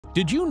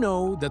Did you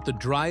know that the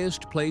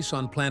driest place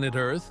on planet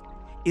Earth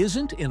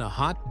isn't in a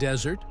hot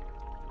desert,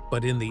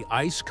 but in the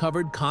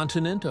ice-covered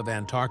continent of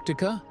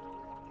Antarctica?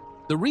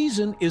 The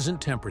reason isn't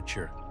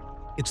temperature,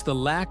 it's the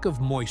lack of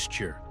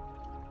moisture.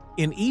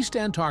 In East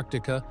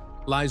Antarctica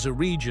lies a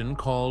region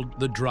called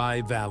the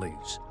Dry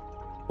Valleys,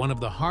 one of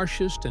the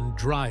harshest and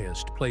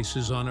driest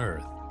places on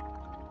Earth.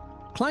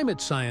 Climate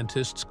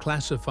scientists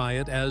classify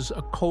it as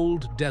a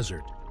cold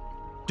desert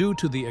due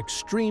to the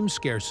extreme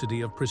scarcity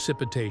of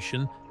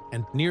precipitation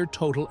and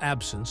near-total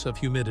absence of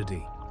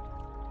humidity.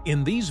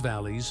 In these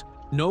valleys,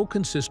 no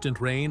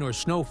consistent rain or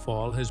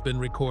snowfall has been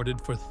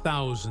recorded for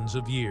thousands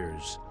of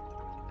years.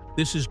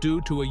 This is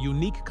due to a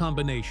unique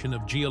combination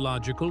of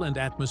geological and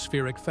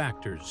atmospheric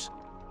factors.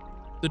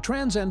 The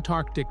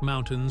Transantarctic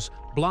mountains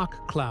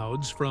block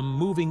clouds from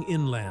moving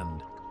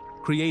inland,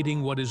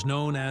 creating what is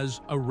known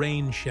as a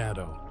rain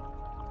shadow.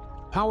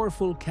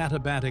 Powerful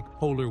katabatic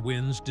polar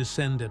winds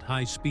descend at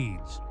high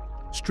speeds,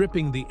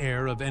 stripping the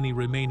air of any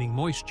remaining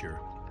moisture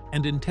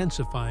and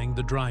intensifying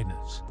the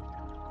dryness.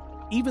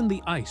 Even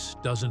the ice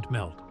doesn't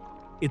melt.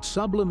 It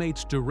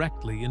sublimates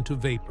directly into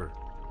vapor,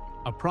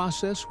 a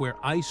process where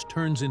ice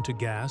turns into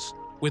gas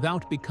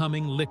without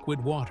becoming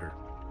liquid water.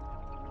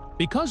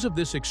 Because of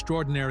this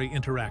extraordinary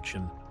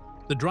interaction,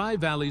 the dry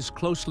valleys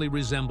closely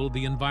resemble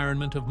the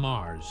environment of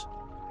Mars,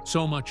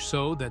 so much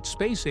so that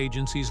space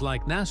agencies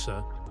like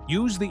NASA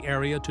use the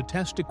area to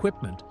test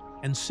equipment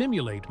and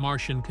simulate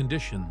Martian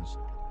conditions.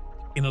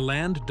 In a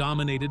land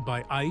dominated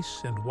by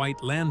ice and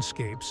white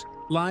landscapes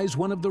lies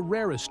one of the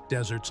rarest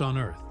deserts on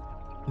Earth.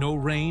 No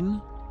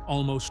rain,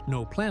 almost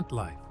no plant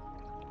life,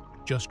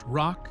 just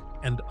rock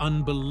and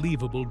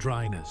unbelievable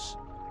dryness.